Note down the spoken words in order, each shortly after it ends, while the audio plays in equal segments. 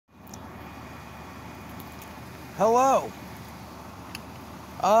Hello.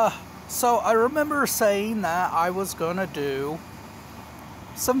 So I remember saying that I was gonna do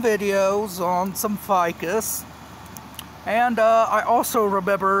some videos on some ficus, and I also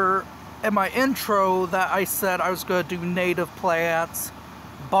remember in my intro that I said I was gonna do native plants,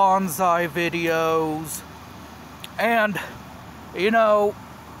 bonsai videos, and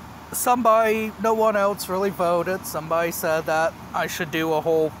somebody, no one else really voted. Somebody said that I should do a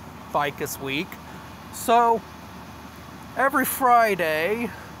whole ficus week. So every Friday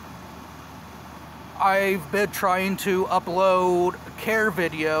I've been trying to upload care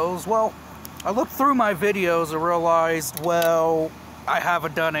videos. Well, I looked through my videos and realized, well, I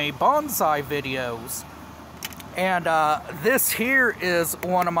haven't done any bonsai videos. And this here is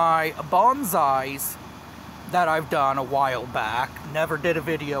one of my bonsais that I've done a while back, never did a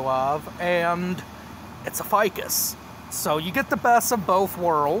video of, and it's a ficus. So you get the best of both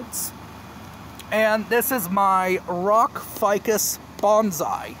worlds. And this is my rock ficus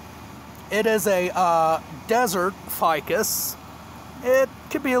bonsai. It is a desert ficus. It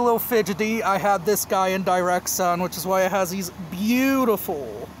could be a little fidgety. I had this guy in direct sun, which is why it has these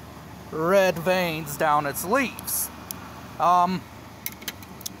beautiful red veins down its leaves.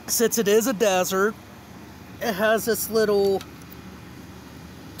 Since it is a desert, it has this little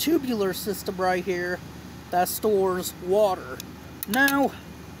tubular system right here that stores water. Now,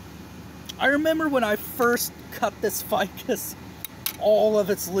 I remember when I first cut this ficus, all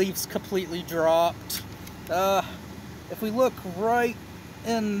of its leaves completely dropped. If we look right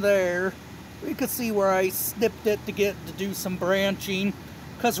in there, we could see where I snipped it to do some branching,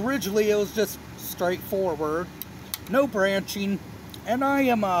 because originally it was just straightforward, no branching. And I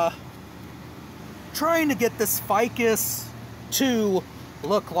am trying to get this ficus to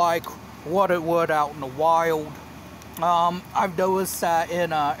look like what it would out in the wild. I've noticed that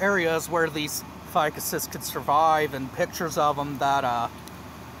in areas where these ficuses could survive, and pictures of them, that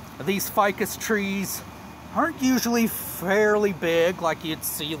these ficus trees aren't usually fairly big like you'd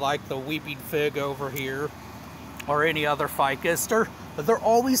see like the weeping fig over here or any other ficus. They're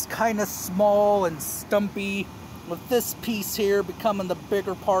always kind of small and stumpy, with this piece here becoming the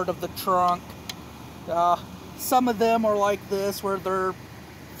bigger part of the trunk. Some of them are like this, where they're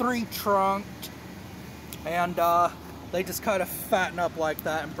three-trunked, and they just kind of fatten up like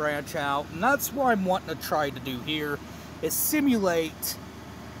that and branch out. And that's what I'm wanting to try to do here, is simulate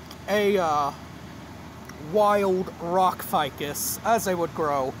a wild rock ficus as they would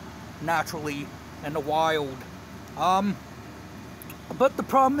grow naturally in the wild. But the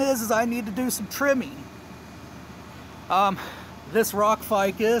problem is I need to do some trimming. This rock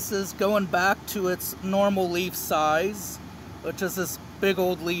ficus is going back to its normal leaf size, which is this big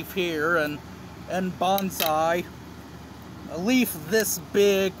old leaf here, and bonsai, a leaf this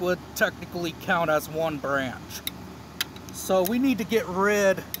big would technically count as one branch. So we need to get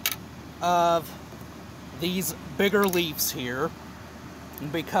rid of these bigger leaves here,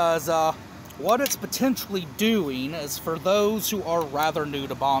 because what it's potentially doing is, for those who are rather new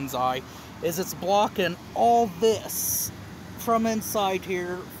to bonsai, is it's blocking all this from inside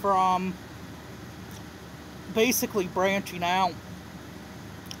here from basically branching out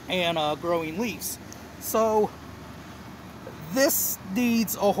and growing leaves. So this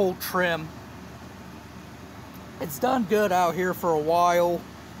needs a whole trim. It's done good out here for a while,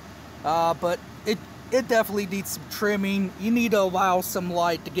 but it definitely needs some trimming. You need to allow some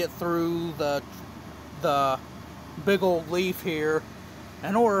light to get through the big old leaf here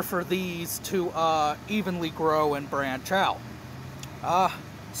in order for these to evenly grow and branch out.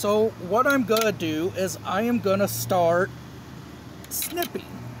 So what I'm gonna do is I am gonna start snipping,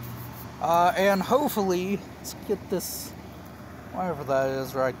 and hopefully, let's get this, whatever that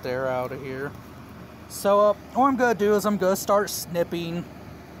is right there, out of here. So what I'm gonna do is I'm gonna start snipping,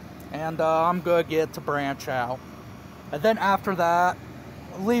 and I'm gonna get it to branch out. And then after that,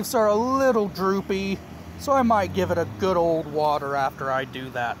 the leaves are a little droopy, so I might give it a good old water after I do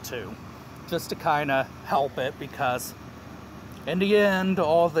that too, just to kind of help it, because in the end,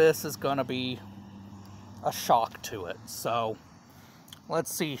 all this is gonna be a shock to it. So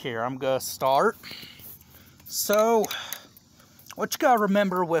let's see here. I'm gonna start. So what you gotta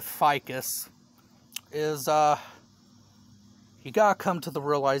remember with ficus is you gotta come to the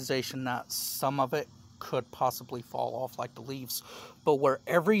realization that some of it could possibly fall off like the leaves, but where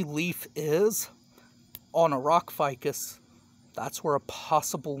every leaf is on a rock ficus, that's where a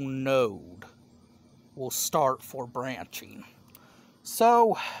possible node will start for branching.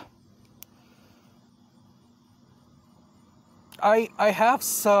 So I have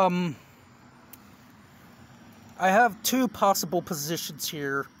two possible positions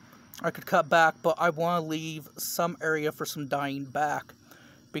here I could cut back, but I want to leave some area for some dying back.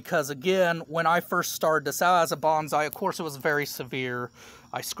 Because again, when I first started this out as a bonsai, of course it was very severe.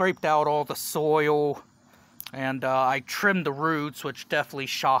 I scraped out all the soil, and I trimmed the roots, which definitely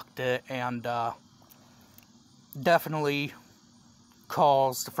shocked it, and definitely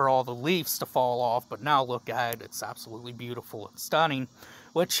caused for all the leaves to fall off. But now look at it, it's absolutely beautiful and stunning.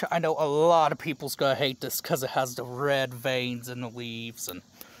 Which I know a lot of people's gonna hate this because it has the red veins in the leaves,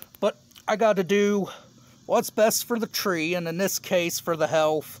 but I gotta do what's best for the tree, and in this case for the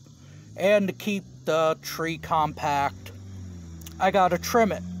health, and to keep the tree compact, I gotta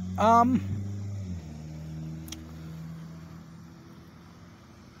trim it.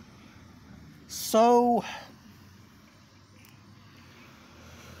 So,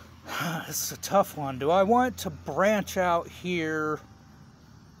 this is a tough one. Do I want to branch out here,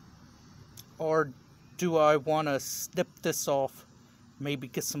 or do I want to snip this off? Maybe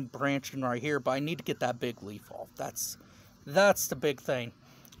get some branching right here, but I need to get that big leaf off. That's the big thing.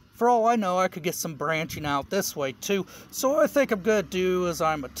 For all I know, I could get some branching out this way too. So what I think I'm going to do is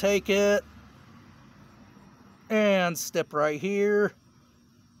I'm going to take it and snip right here.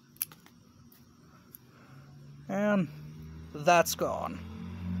 And that's gone.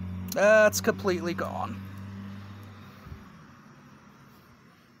 That's completely gone.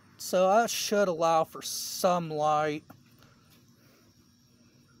 So that should allow for some light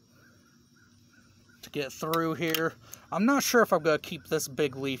to get through here. I'm not sure if I'm going to keep this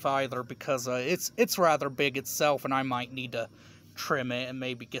big leaf either, because it's rather big itself, and I might need to trim it and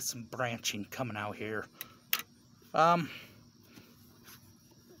maybe get some branching coming out here.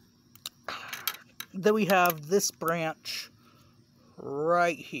 Then we have this branch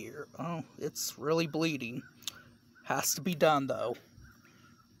right here. Oh, it's really bleeding. Has to be done though.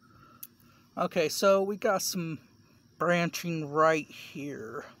 Okay, so we got some branching right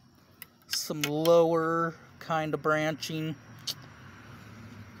here. Some lower kind of branching.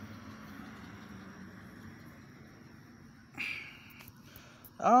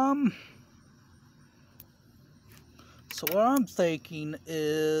 So what I'm thinking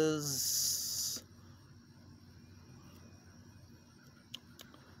is,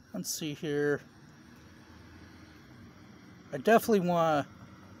 let's see here. I definitely want to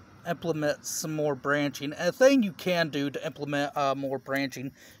implement some more branching. A thing you can do to implement more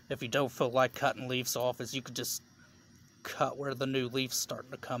branching if you don't feel like cutting leaves off is you could just cut where the new leaf's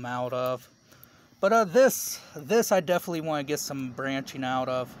starting to come out of. But this I definitely want to get some branching out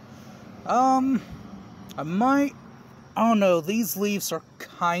of. I don't know, these leaves are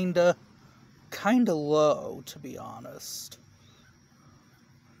kinda low, to be honest.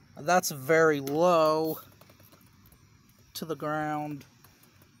 That's very low to the ground.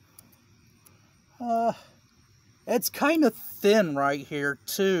 It's kind of thin right here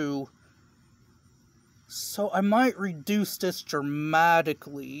too, so I might reduce this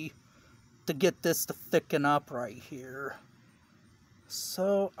dramatically to get this to thicken up right here.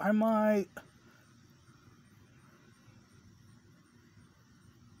 So I'm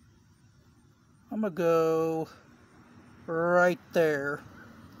gonna go right there,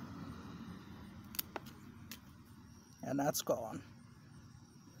 and that's gone.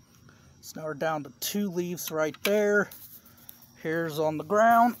 So now we're down to 2 leaves right there. Here's on the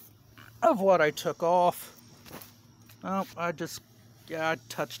ground of what I took off. Oh, I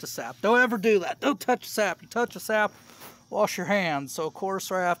touched the sap. Don't ever do that. Don't touch the sap. You touch the sap, wash your hands. So of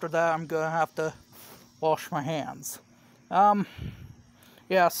course right after that I'm gonna have to wash my hands.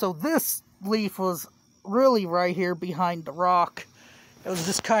 Yeah, so this leaf was really right here behind the rock. It was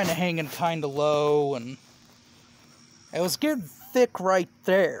just kind of hanging kind of low, and it was getting thick right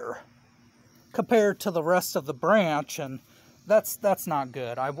there compared to the rest of the branch, and that's not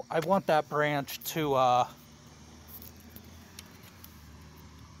good. I want that branch to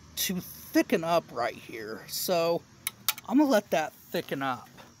thicken up right here. So I'm gonna let that thicken up.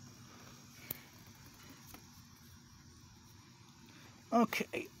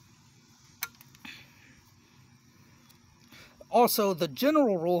 Okay. Also, the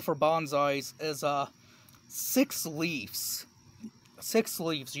general rule for bonsais is 6 leaves. 6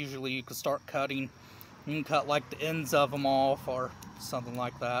 leaves usually you can start cutting. You can cut like the ends of them off or something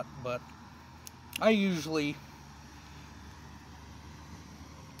like that, but I usually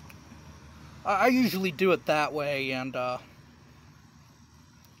do it that way, and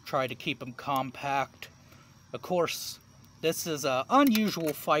try to keep them compact. Of course, this is an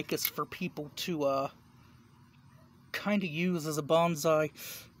unusual ficus for people to kind of use as a bonsai.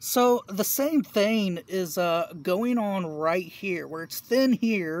 So the same thing is going on right here, where it's thin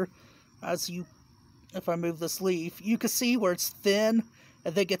here. If I move this leaf, you can see where it's thin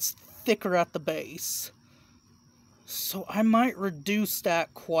and then gets thicker at the base. So I might reduce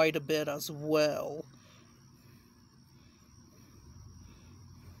that quite a bit as well.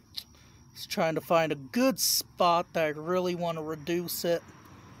 Just trying to find a good spot that I really want to reduce it.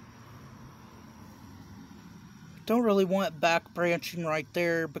 Don't really want it back branching right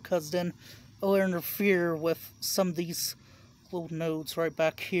there, because then it'll interfere with some of these little nodes right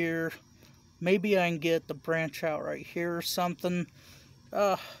back here. Maybe I can get the branch out right here or something.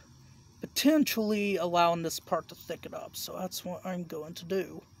 Potentially allowing this part to thicken up. So that's what I'm going to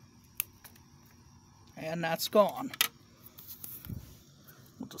do. And that's gone.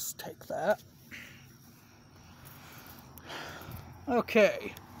 We'll just take that.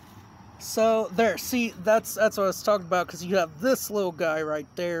 Okay. So there, see, that's what I was talking about, because you have this little guy right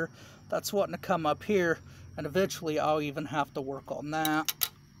there that's wanting to come up here, and eventually I'll even have to work on that.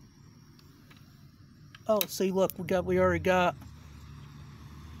 Oh, see, look, we already got,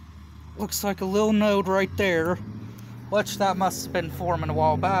 looks like a little node right there, which that must have been forming a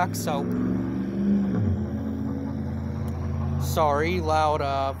while back. So sorry,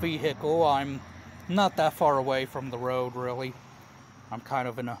 loud vehicle. I'm not that far away from the road, really. I'm kind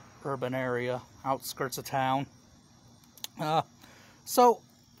of in a urban area, outskirts of town. So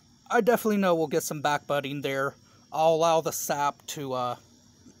I definitely know we'll get some back budding there. I'll allow the sap to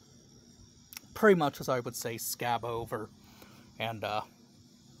pretty much, as I would say, scab over, and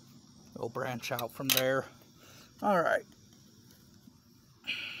it'll branch out from there. Alright.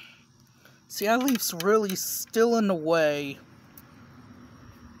 See, that leaf's really still in the way.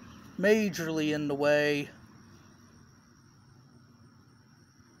 Majorly in the way.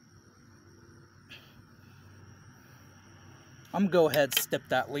 I'm gonna go ahead and snip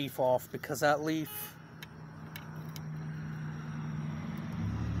that leaf off, because that leaf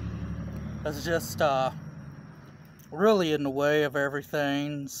is just really in the way of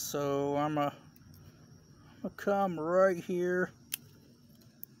everything. So I'm gonna come right here,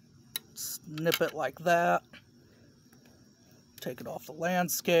 snip it like that, take it off the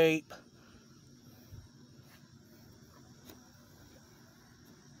landscape.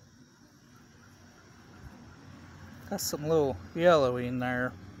 Got some little yellowy in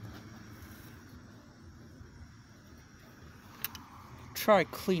there. Try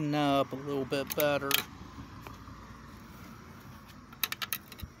cleaning that up a little bit better.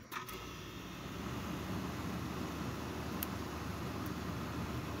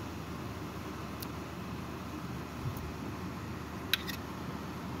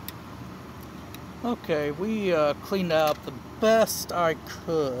 Okay, we cleaned up the best I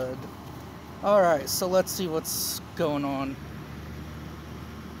could. Alright, so let's see what's going on.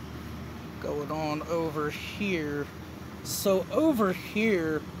 Over here. So over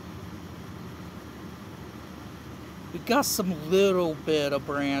here, we got some little bit of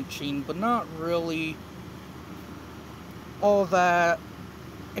branching, but not really all that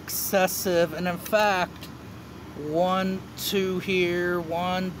excessive. And in fact, 1, 2 here,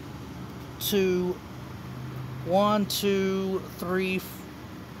 1, 2, 1, 2, 3,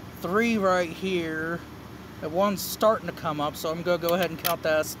 3 right here, and 1's starting to come up, so I'm going to go ahead and count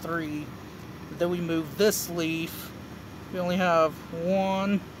that as 3. Then we move this leaf. We only have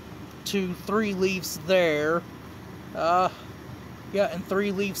 1, 2, 3 leaves there. Yeah, and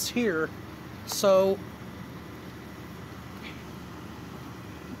 3 leaves here. So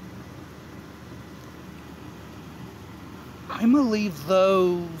I'm going to leave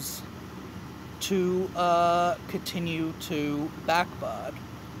those to continue to back bud.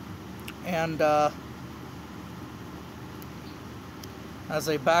 And as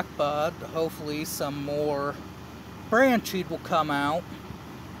a back bud, hopefully some more branching will come out.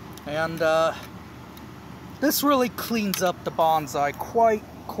 And this really cleans up the bonsai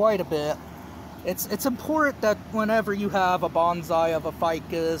quite a bit. It's important that whenever you have a bonsai of a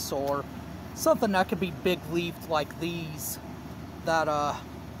ficus or something that could be big leafed like these, that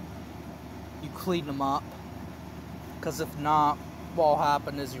you clean them up. Because if not, what'll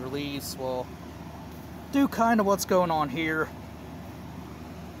happen is your leaves will do kind of what's going on here,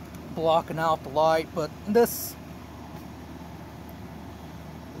 blocking out the light. But this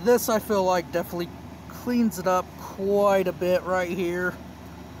I feel like definitely cleans it up quite a bit right here.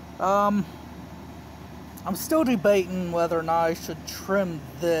 I'm still debating whether or not I should trim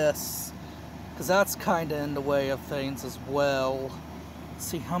this, because that's kind of in the way of things as well. Let's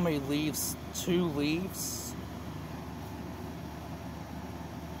see how many leaves. 2 leaves.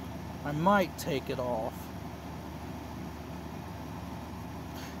 I might take it off.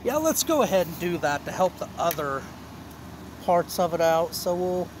 Yeah, let's go ahead and do that to help the other parts of it out. So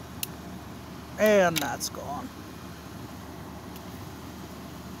we'll... and that's gone.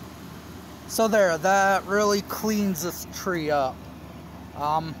 So there, that really cleans this tree up.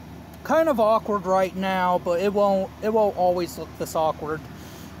 Kind of awkward right now, but it won't always look this awkward.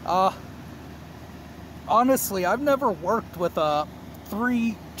 Honestly, I've never worked with a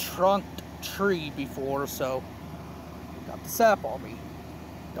 3-trunked tree before, so got the sap on me.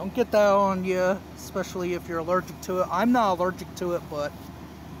 Don't get that on you, especially if you're allergic to it. I'm not allergic to it, but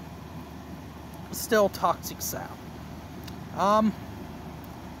still toxic sap.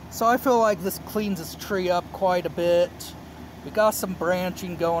 So I feel like this cleans this tree up quite a bit. We got some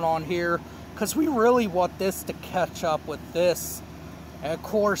branching going on here, because we really want this to catch up with this. And of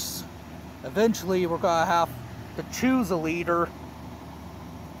course, eventually we're going to have to choose a leader.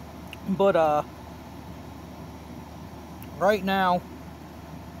 But, right now,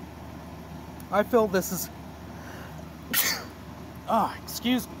 I feel this is...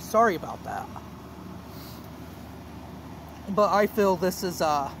 excuse me, sorry about that. But I feel this is,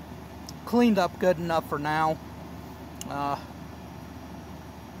 cleaned up good enough for now.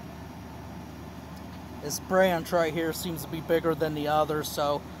 This branch right here seems to be bigger than the other,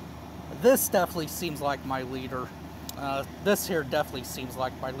 so this definitely seems like my leader. This here definitely seems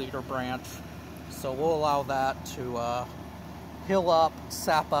like my leader branch, so we'll allow that to heal up,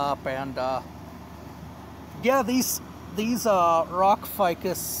 sap up, and yeah, these rock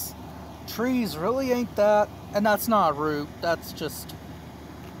ficus trees really ain't that, and that's not a root, that's just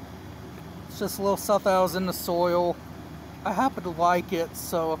a little stuff that was in the soil. I happen to like it,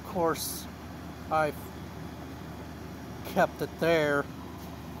 so of course I've kept it there,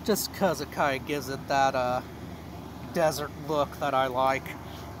 just because it kind of gives it that desert look that I like.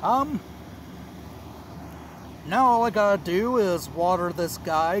 Now all I gotta do is water this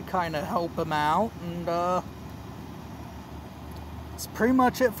guy, kind of help him out, and that's pretty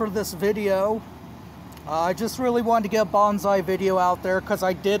much it for this video. I just really wanted to get a bonsai video out there, because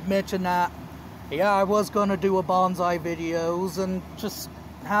I did mention that, yeah, I was gonna do a bonsai videos and just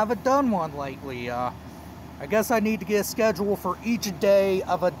haven't done one lately. I guess I need to get a schedule for each day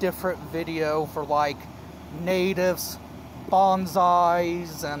of a different video for like natives,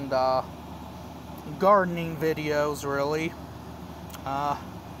 bonsais, and gardening videos, really. But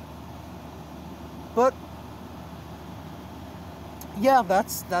yeah,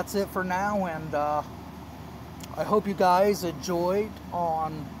 that's it for now, and I hope you guys enjoyed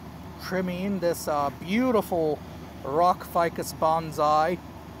on trimming this beautiful rock ficus bonsai.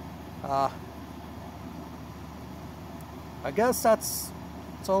 I guess that's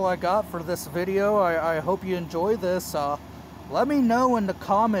all I got for this video. I hope you enjoy this. Let me know in the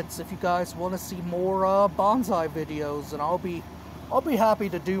comments if you guys want to see more bonsai videos, and I'll be happy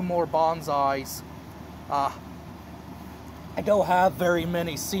to do more bonsais. I don't have very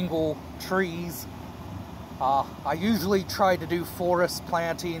many single trees. I usually try to do forest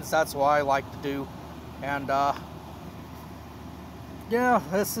plantings. That's what I like to do. And yeah,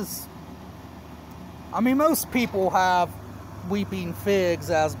 this is, I mean, most people have weeping figs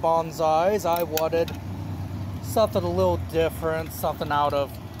as bonsais. I wanted something a little different, something out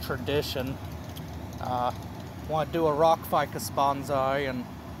of tradition. Want to do a rock ficus bonsai, and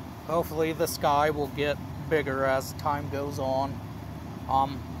hopefully this guy will get bigger as time goes on.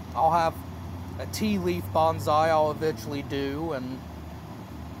 I'll have a tea leaf bonsai I'll eventually do, and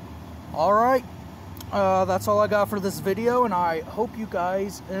alright, that's all I got for this video, and I hope you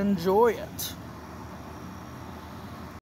guys enjoy it.